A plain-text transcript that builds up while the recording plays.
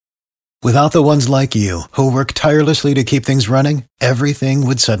Without the ones like you, who work tirelessly to keep things running, everything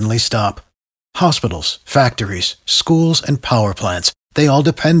would suddenly stop. Hospitals, factories, schools, and power plants, they all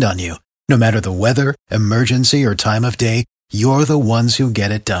depend on you. No matter the weather, emergency, or time of day, you're the ones who get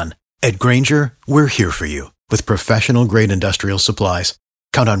it done. At Grainger, we're here for you with professional-grade industrial supplies.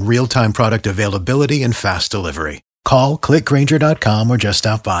 Count on real-time product availability and fast delivery. Call, click Grainger.com, or just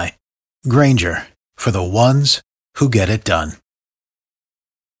stop by. Grainger, for the ones who get it done.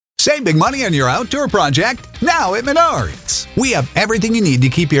 Save big money on your outdoor project now at Menards. We have everything you need to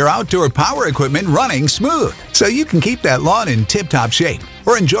keep your outdoor power equipment running smooth, so you can keep that lawn in tip-top shape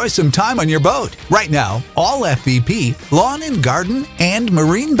or enjoy some time on your boat. Right now, all FVP, lawn and garden, and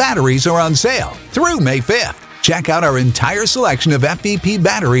marine batteries are on sale through May 5th. Check out our entire selection of FVP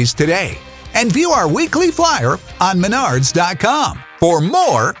batteries today and view our weekly flyer on Menards.com for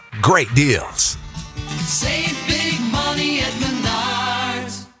more great deals. Save big money at Menards.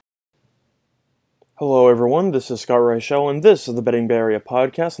 Hello everyone, this is Scott Reichel, and this is the Betting Bay Area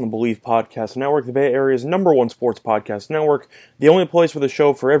podcast on the Believe Podcast Network, the Bay Area's #1 sports podcast network, the only place with a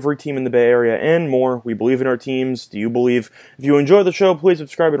show for every team in the Bay Area and more. We believe in our teams. Do you believe? If you enjoy the show, please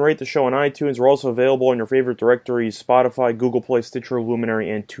subscribe and rate the show on iTunes. We're also available on your favorite directories, Spotify, Google Play, Stitcher, Luminary,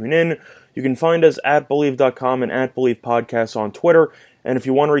 and TuneIn. You can find us at Believe.com and at Believe Podcasts on Twitter. And if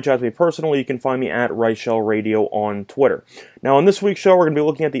you want to reach out to me personally, you can find me at Reichel Radio on Twitter. Now, on this week's show, we're going to be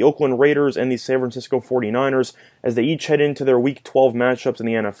looking at the Oakland Raiders and the San Francisco 49ers as they each head into their Week 12 matchups in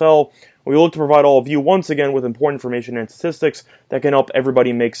the NFL. We look to provide all of you, once again, with important information and statistics that can help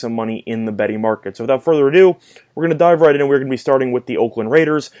everybody make some money in the betting market. So without further ado, we're going to dive right in, and we're going to be starting with the Oakland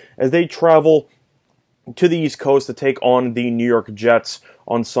Raiders as they travel to the East Coast to take on the New York Jets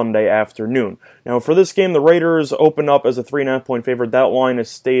on Sunday afternoon. Now, for this game, the Raiders open up as a 3.5-point favorite. That line has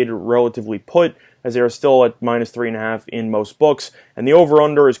stayed relatively put, as they are still at minus 3.5 in most books, and the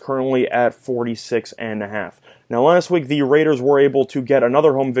over-under is currently at 46.5. Now, last week, the Raiders were able to get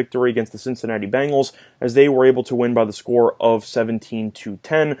another home victory against the Cincinnati Bengals, as they were able to win by the score of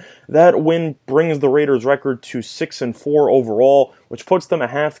 17-10. That win brings the Raiders' record to 6-4 overall, which puts them a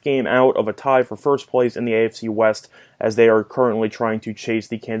half game out of a tie for first place in the AFC West, as they are currently trying to chase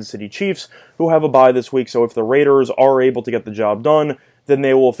the Kansas City Chiefs, who have a bye this week. So if the Raiders are able to get the job done, then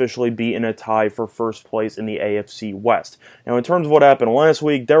they will officially be in a tie for first place in the AFC West. Now, in terms of what happened last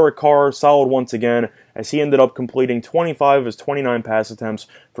week, Derek Carr solid once again, as he ended up completing 25 of his 29 pass attempts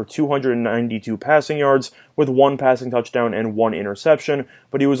for 292 passing yards, with one passing touchdown and one interception,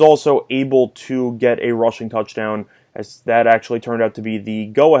 but he was also able to get a rushing touchdown, as that actually turned out to be the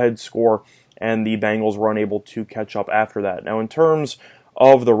go-ahead score, and the Bengals were unable to catch up after that. Now, in terms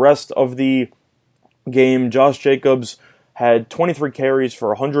of the rest of the game, Josh Jacobs had 23 carries for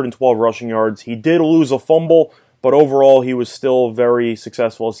 112 rushing yards. He did lose a fumble, but overall he was still very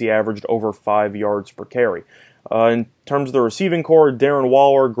successful as he averaged over 5 yards per carry. In terms of the receiving core, Darren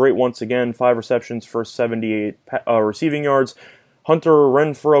Waller, great once again, 5 receptions for 78 receiving yards. Hunter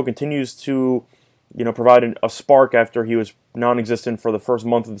Renfrow continues to provide a spark after he was non-existent for the first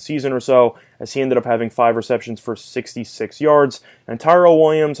month of the season or so, as he ended up having 5 receptions for 66 yards, and Tyrell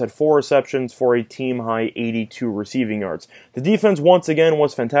Williams had 4 receptions for a team-high 82 receiving yards. The defense, once again,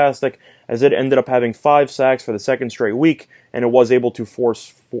 was fantastic, as it ended up having 5 sacks for the second straight week, and it was able to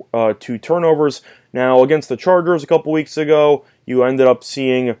force 2 turnovers. Now, against the Chargers a couple weeks ago, you ended up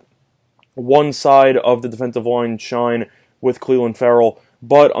seeing one side of the defensive line shine with Clelin Ferrell,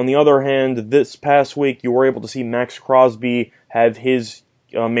 but on the other hand, this past week, you were able to see Max Crosby have his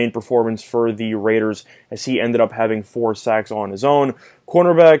main performance for the Raiders, as he ended up having 4 sacks on his own.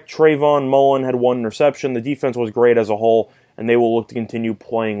 Cornerback Trayvon Mullen had 1 interception. The defense was great as a whole, and they will look to continue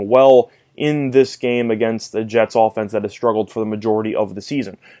playing well in this game against the Jets offense that has struggled for the majority of the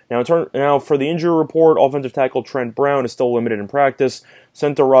season. Now for the injury report, offensive tackle Trent Brown is still limited in practice.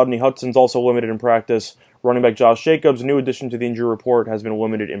 Center Rodney Hudson's also limited in practice. Running back Josh Jacobs, new addition to the injury report, has been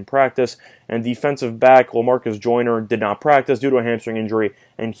limited in practice. And defensive back Lamarcus Joyner did not practice due to a hamstring injury,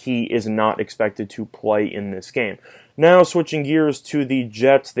 and he is not expected to play in this game. Now, switching gears to the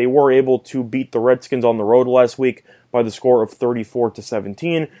Jets, they were able to beat the Redskins on the road last week by the score of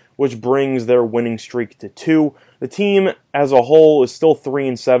 34-17, which brings their winning streak to 2. The team as a whole is still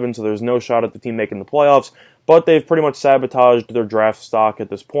 3-7, so there's no shot at the team making the playoffs, but they've pretty much sabotaged their draft stock at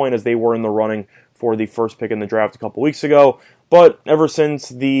this point, as they were in the running for the first pick in the draft a couple weeks ago. But ever since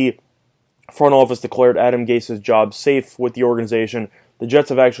the front office declared Adam Gase's job safe with the organization, the Jets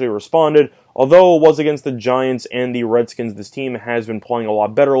have actually responded. Although it was against the Giants and the Redskins, this team has been playing a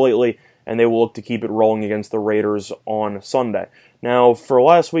lot better lately, and they will look to keep it rolling against the Raiders on Sunday. Now, for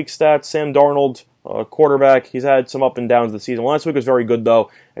last week's stats, Sam Darnold, quarterback, he's had some up and downs this season. Last week was very good, though,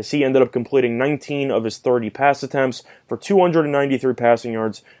 as he ended up completing 19 of his 30 pass attempts for 293 passing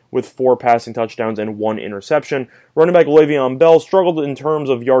yards with 4 passing touchdowns and 1 interception. Running back Le'Veon Bell struggled in terms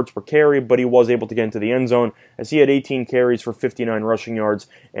of yards per carry, but he was able to get into the end zone as he had 18 carries for 59 rushing yards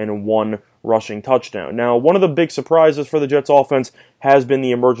and 1 rushing touchdown. Now, one of the big surprises for the Jets offense has been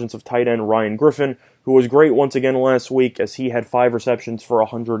the emergence of tight end Ryan Griffin, who was great once again last week as he had 5 receptions for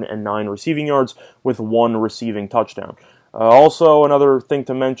 109 receiving yards with 1 receiving touchdown. Also, another thing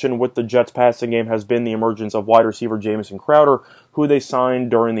to mention with the Jets passing game has been the emergence of wide receiver Jamison Crowder, who they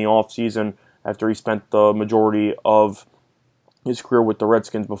signed during the offseason after he spent the majority of his career with the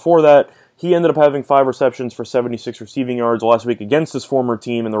Redskins before that. He ended up having 5 receptions for 76 receiving yards last week against his former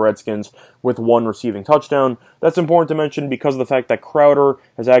team in the Redskins with 1 receiving touchdown. That's important to mention because of the fact that Crowder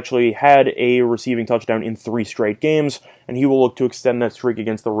has actually had a receiving touchdown in 3 straight games, and he will look to extend that streak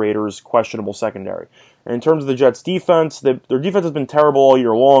against the Raiders' questionable secondary. And in terms of the Jets' defense, their defense has been terrible all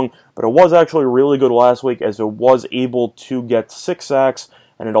year long, but it was actually really good last week as it was able to get 6 sacks,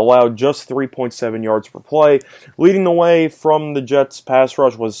 and it allowed just 3.7 yards per play. Leading the way from the Jets' pass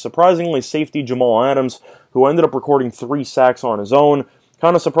rush was surprisingly safety Jamal Adams, who ended up recording 3 sacks on his own.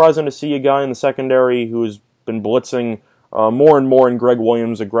 Kind of surprising to see a guy in the secondary who's been blitzing more and more in Greg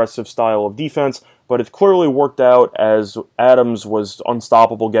Williams' aggressive style of defense, but it clearly worked out as Adams was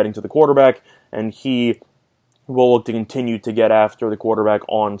unstoppable getting to the quarterback, and he will look to continue to get after the quarterback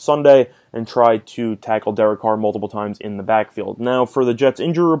on Sunday and try to tackle Derek Carr multiple times in the backfield. Now, for the Jets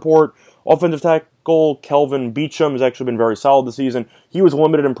injury report, offensive tackle Kelvin Beachum has actually been very solid this season. He was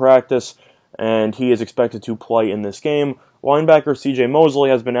limited in practice, and he is expected to play in this game. Linebacker C.J. Mosley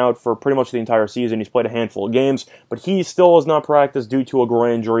has been out for pretty much the entire season. He's played a handful of games, but he still has not practiced due to a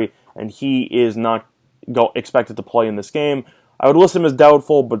groin injury, and he is not expected to play in this game. I would list him as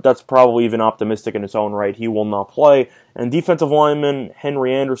doubtful, but that's probably even optimistic in its own right. He will not play. And defensive lineman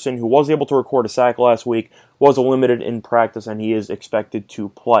Henry Anderson, who was able to record a sack last week, was limited in practice, and he is expected to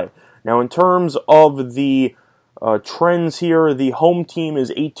play. Now, in terms of the trends here, the home team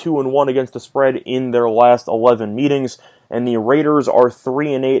is 8-2-1 against the spread in their last 11 meetings, and the Raiders are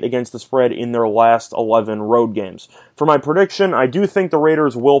 3-8 against the spread in their last 11 road games. For my prediction, I do think the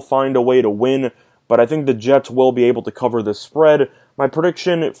Raiders will find a way to win, but I think the Jets will be able to cover this spread. My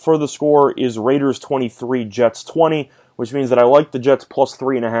prediction for the score is Raiders 23, Jets 20, which means that I like the Jets plus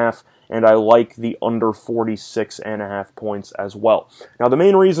 3.5, and I like the under 46.5 points as well. Now, the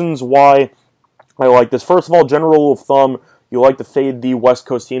main reasons why I like this, first of all, general rule of thumb, you like to fade the West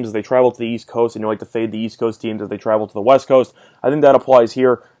Coast teams as they travel to the East Coast, and you like to fade the East Coast teams as they travel to the West Coast. I think that applies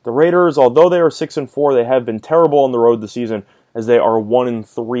here. The Raiders, although they are 6-4, they have been terrible on the road this season, as they are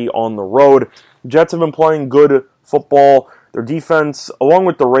 1-3 on the road. Jets have been playing good football. Their defense, along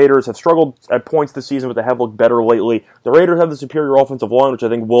with the Raiders, have struggled at points this season, but they have looked better lately. The Raiders have the superior offensive line, which I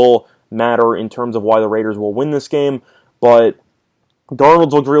think will matter in terms of why the Raiders will win this game. But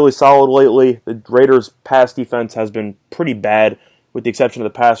Darnold's looked really solid lately. The Raiders' pass defense has been pretty bad, with the exception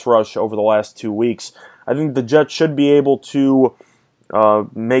of the pass rush over the last 2 weeks. I think the Jets should be able to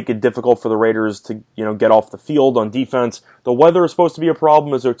make it difficult for the Raiders to get off the field on defense. The weather is supposed to be a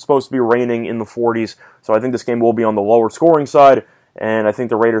problem as it's supposed to be raining in the 40s, so I think this game will be on the lower scoring side, and I think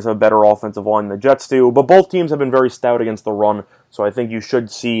the Raiders have a better offensive line than the Jets do, but both teams have been very stout against the run, so I think you should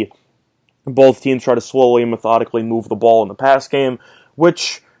see both teams try to slowly and methodically move the ball in the pass game,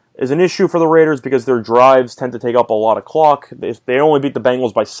 which is an issue for the Raiders because their drives tend to take up a lot of clock. They only beat the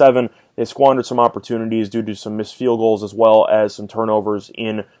Bengals by 7. They squandered some opportunities due to some missed field goals as well as some turnovers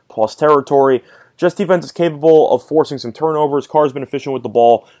in plus territory. Jets defense is capable of forcing some turnovers. Carr's been efficient with the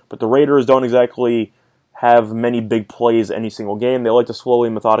ball, but the Raiders don't exactly have many big plays any single game. They like to slowly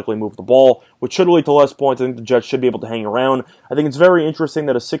and methodically move the ball, which should lead to less points. I think the Jets should be able to hang around. I think it's very interesting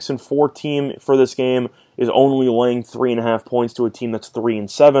that a 6-4 team for this game is only laying 3.5 points to a team that's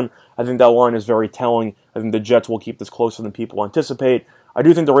 3-7. I think that line is very telling. I think the Jets will keep this closer than people anticipate. I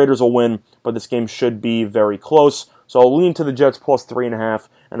do think the Raiders will win, but this game should be very close. So I'll lean to the Jets plus 3.5,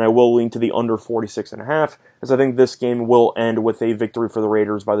 and I will lean to the under 46.5, as I think this game will end with a victory for the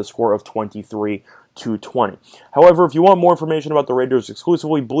Raiders by the score of 23-20. However, if you want more information about the Raiders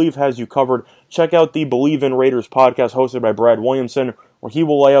exclusively, Believe has you covered. Check out the Believe in Raiders podcast hosted by Brad Williamson, where he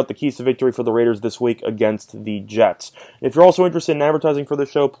will lay out the keys to victory for the Raiders this week against the Jets. If you're also interested in advertising for the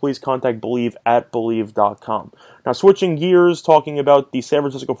show, please contact Believe at Believe.com. Now, switching gears, talking about the San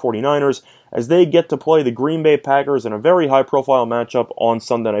Francisco 49ers, as they get to play the Green Bay Packers in a very high-profile matchup on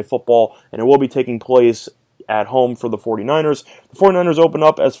Sunday Night Football, and it will be taking place at home for the 49ers. The 49ers open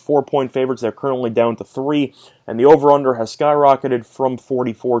up as 4-point favorites. They're currently down to 3, and the over-under has skyrocketed from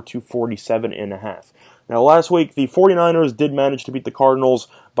 44 to 47.5. Now, last week, the 49ers did manage to beat the Cardinals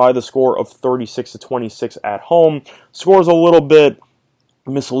by the score of 36-26 at home. Score's a little bit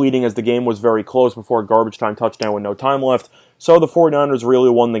misleading as the game was very close before a garbage time touchdown with no time left. So the 49ers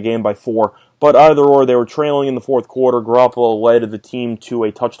really won the game by 4. But either or, they were trailing in the fourth quarter. Garoppolo led the team to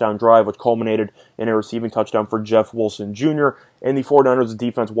a touchdown drive, which culminated in a receiving touchdown for Jeff Wilson Jr. And the 49ers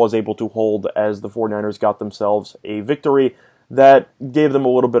defense was able to hold as the 49ers got themselves a victory that gave them a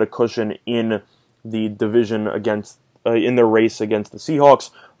little bit of cushion in the division against in their race against the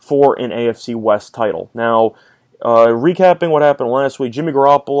Seahawks for an AFC West title. Now, recapping what happened last week, Jimmy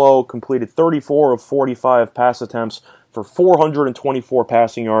Garoppolo completed 34 of 45 pass attempts for 424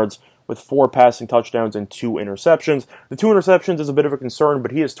 passing yards with 4 passing touchdowns and 2 interceptions. The 2 interceptions is a bit of a concern,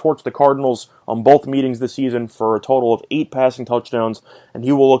 but he has torched the Cardinals on both meetings this season for a total of 8 passing touchdowns, and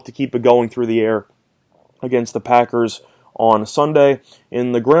he will look to keep it going through the air against the Packers on Sunday.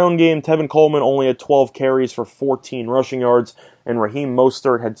 In the ground game, Tevin Coleman only had 12 carries for 14 rushing yards, and Raheem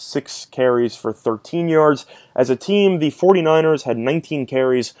Mostert had 6 carries for 13 yards. As a team, the 49ers had 19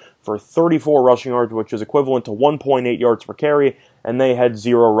 carries for 34 rushing yards, which is equivalent to 1.8 yards per carry, and they had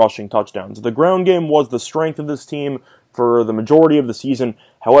 0 rushing touchdowns. The ground game was the strength of this team for the majority of the season.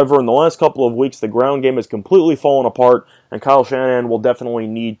 However, in the last couple of weeks, the ground game has completely fallen apart, and Kyle Shanahan will definitely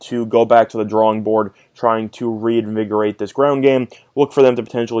need to go back to the drawing board trying to reinvigorate this ground game. Look for them to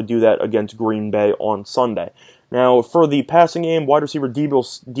potentially do that against Green Bay on Sunday. Now, for the passing game, wide receiver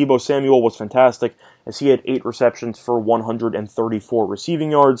Deebo Samuel was fantastic as he had 8 receptions for 134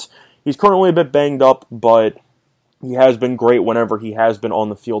 receiving yards. He's currently a bit banged up, but he has been great whenever he has been on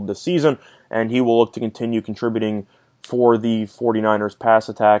the field this season, and he will look to continue contributing for the 49ers pass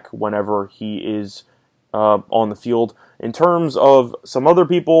attack whenever he is on the field. In terms of some other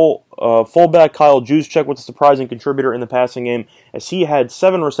people, fullback Kyle Juszczyk was a surprising contributor in the passing game as he had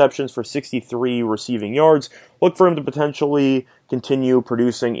 7 receptions for 63 receiving yards. Look for him to potentially continue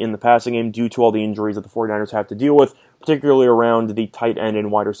producing in the passing game due to all the injuries that the 49ers have to deal with, particularly around the tight end and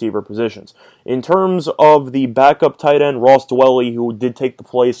wide receiver positions. In terms of the backup tight end, Ross Dwelley, who did take the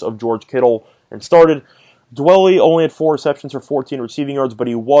place of George Kittle and started, Dwelley only had 4 receptions for 14 receiving yards, but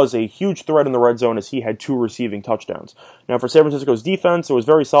he was a huge threat in the red zone as he had 2 receiving touchdowns. Now, for San Francisco's defense, it was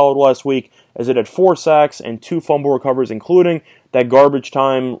very solid last week as it had 4 sacks and 2 fumble recoveries, including that garbage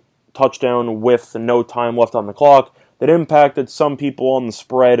time touchdown with no time left on the clock that impacted some people on the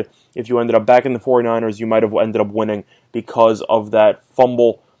spread. If you ended up backing the 49ers, you might have ended up winning because of that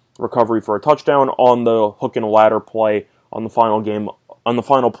fumble recovery for a touchdown on the hook and ladder play on the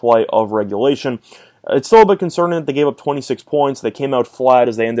final play of regulation. It's still a bit concerning that they gave up 26 points. They came out flat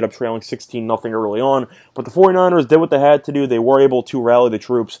as they ended up trailing 16-0 early on. But the 49ers did what they had to do. They were able to rally the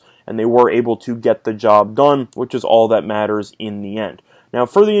troops, and they were able to get the job done, which is all that matters in the end. Now,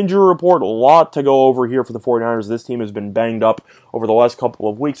 for the injury report, a lot to go over here for the 49ers. This team has been banged up over the last couple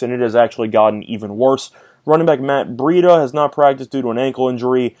of weeks, and it has actually gotten even worse. Running back Matt Breida has not practiced due to an ankle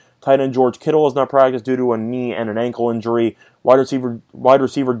injury. Tight end George Kittle has not practiced due to a knee and an ankle injury. Wide receiver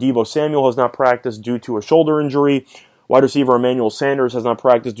Deebo Samuel has not practiced due to a shoulder injury. Wide receiver Emmanuel Sanders has not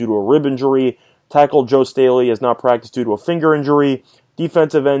practiced due to a rib injury. Tackle Joe Staley has not practiced due to a finger injury.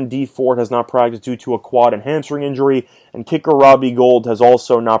 Defensive end Dee Ford has not practiced due to a quad and hamstring injury. And kicker Robbie Gould has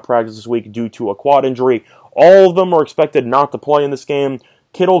also not practiced this week due to a quad injury. All of them are expected not to play in this game.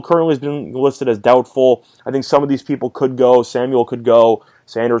 Kittle currently has been listed as doubtful. I think some of these people could go. Samuel could go.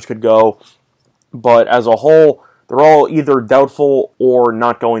 Sanders could go. But as a whole, they're all either doubtful or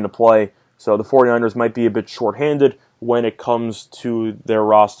not going to play. So the 49ers might be a bit shorthanded when it comes to their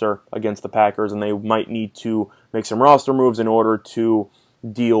roster against the Packers, and they might need to make some roster moves in order to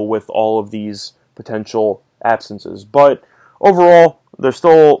deal with all of these potential absences. But overall, they're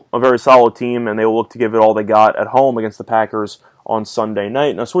still a very solid team, and they will look to give it all they got at home against the Packers on Sunday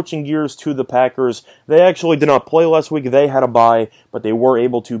night. Now, switching gears to the Packers, they actually did not play last week. They had a bye, but they were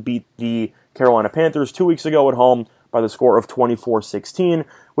able to beat the Carolina Panthers 2 weeks ago at home by the score of 24-16,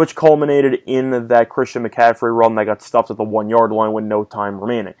 which culminated in that Christian McCaffrey run that got stuffed at the 1-yard line with no time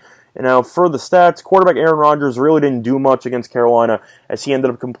remaining. And now, for the stats, quarterback Aaron Rodgers really didn't do much against Carolina as he ended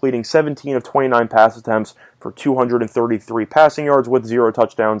up completing 17 of 29 pass attempts for 233 passing yards with 0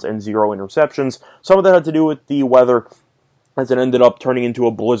 touchdowns and 0 interceptions. Some of that had to do with the weather, as it ended up turning into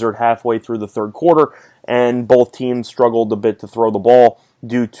a blizzard halfway through the third quarter, and both teams struggled a bit to throw the ball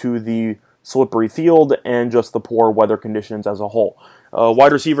due to the slippery field and just the poor weather conditions as a whole.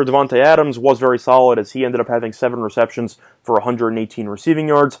 Wide receiver Devontae Adams was very solid as he ended up having 7 receptions for 118 receiving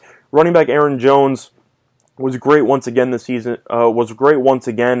yards. Running back Aaron Jones was great once again this season. 2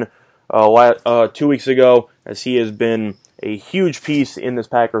 weeks ago, as he has been a huge piece in this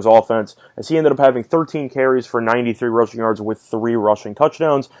Packers offense, as he ended up having 13 carries for 93 rushing yards with 3 rushing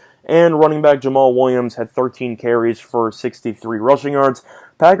touchdowns, and running back Jamal Williams had 13 carries for 63 rushing yards.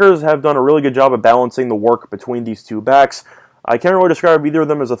 Packers have done a really good job of balancing the work between these two backs. I can't really describe either of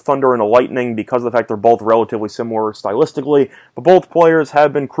them as a thunder and a lightning because of the fact they're both relatively similar stylistically, but both players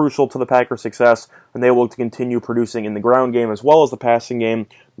have been crucial to the Packers' success, and they will look to continue producing in the ground game as well as the passing game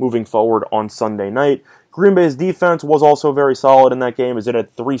moving forward on Sunday night. Green Bay's defense was also very solid in that game, as it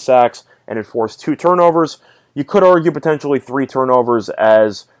had 3 sacks and it forced 2 turnovers. You could argue potentially 3 turnovers,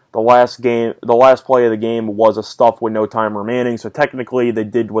 as the last play of the game was a stuff with no time remaining, so technically they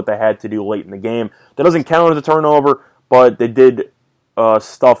did what they had to do late in the game. That doesn't count as a turnover, but they did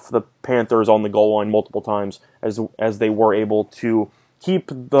stuff the Panthers on the goal line multiple times as they were able to keep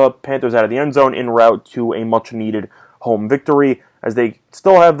the Panthers out of the end zone en route to a much-needed home victory, as they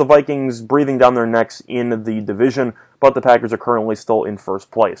still have the Vikings breathing down their necks in the division, but the Packers are currently still in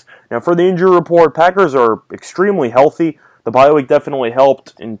first place. Now, for the injury report, Packers are extremely healthy. The bye week definitely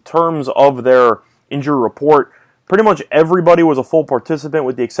helped in terms of their injury report. Pretty much everybody was a full participant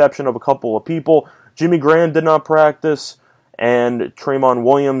with the exception of a couple of people. Jimmy Graham did not practice, and Tremont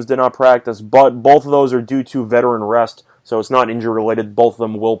Williams did not practice, but both of those are due to veteran rest, so it's not injury-related. Both of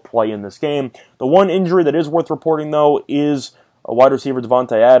them will play in this game. The one injury that is worth reporting, though, is a wide receiver,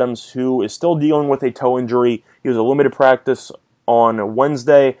 Devontae Adams, who is still dealing with a toe injury. He was a limited practice on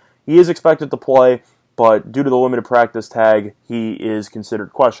Wednesday. He is expected to play, but due to the limited practice tag, he is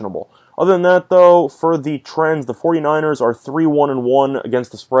considered questionable. Other than that, though, for the trends, the 49ers are 3-1-1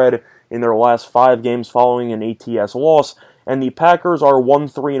 against the spread in their last 5 games following an ATS loss, and the Packers are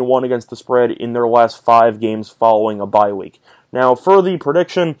 1-3-1 against the spread in their last 5 games following a bye week. Now, for the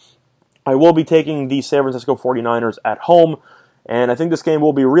prediction, I will be taking the San Francisco 49ers at home, and I think this game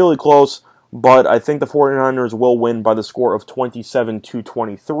will be really close, but I think the 49ers will win by the score of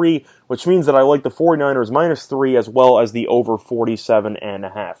 27-23, which means that I like the 49ers -3 as well as the over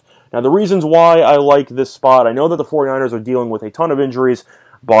 47.5. Now, the reasons why I like this spot, I know that the 49ers are dealing with a ton of injuries,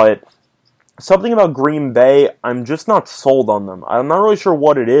 but something about Green Bay, I'm just not sold on them. I'm not really sure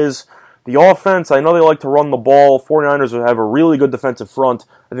what it is. The offense, I know they like to run the ball. 49ers have a really good defensive front.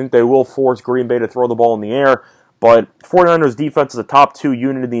 I think they will force Green Bay to throw the ball in the air, but 49ers defense is a top 2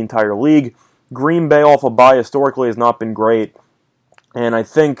 unit in the entire league. Green Bay off a bye historically has not been great, and I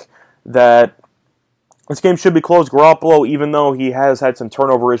think that this game should be close. Garoppolo, even though he has had some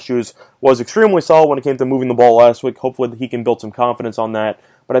turnover issues, was extremely solid when it came to moving the ball last week. Hopefully he can build some confidence on that.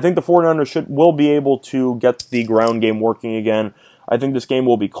 But I think the 49ers will be able to get the ground game working again. I think this game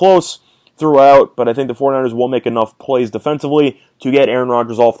will be close throughout, but I think the 49ers will make enough plays defensively to get Aaron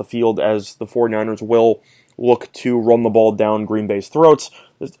Rodgers off the field, as the 49ers will look to run the ball down Green Bay's throats.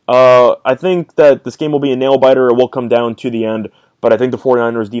 I think that this game will be a nail-biter. It will come down to the end, but I think the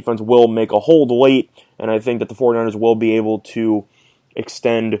 49ers defense will make a hold late, and I think that the 49ers will be able to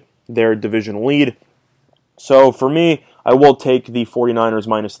extend their division lead. So for me, I will take the 49ers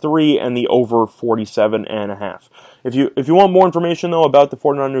 -3 and the over 47.5. If you want more information, though, about the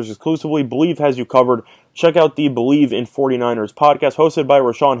 49ers exclusively, Believe has you covered. Check out the Believe in 49ers podcast, hosted by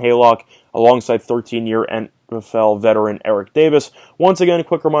Rashawn Haylock, alongside 13-year NFL veteran Eric Davis. Once again, a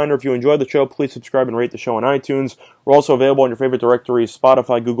quick reminder, if you enjoyed the show, please subscribe and rate the show on iTunes. We're also available on your favorite directories,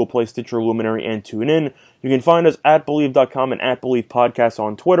 Spotify, Google Play, Stitcher, Luminary, and TuneIn. You can find us at Believe.com and at Believe Podcast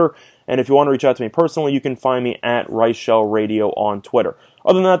on Twitter. And if you want to reach out to me personally, you can find me at Reichel Radio on Twitter.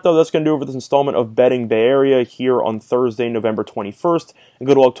 Other than that, though, that's going to do it for this installment of Betting Bay Area here on Thursday, November 21st. And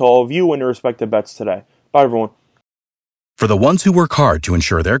good luck to all of you and your respective bets today. Bye, everyone. For the ones who work hard to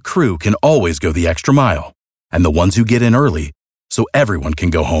ensure their crew can always go the extra mile, and the ones who get in early so everyone can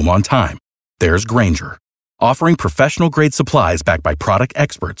go home on time, there's Grainger, offering professional-grade supplies backed by product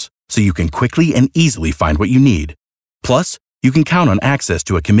experts so you can quickly and easily find what you need. Plus, you can count on access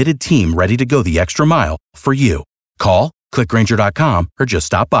to a committed team ready to go the extra mile for you. Call, click Grainger.com, or just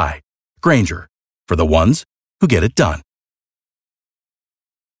stop by. Grainger, for the ones who get it done.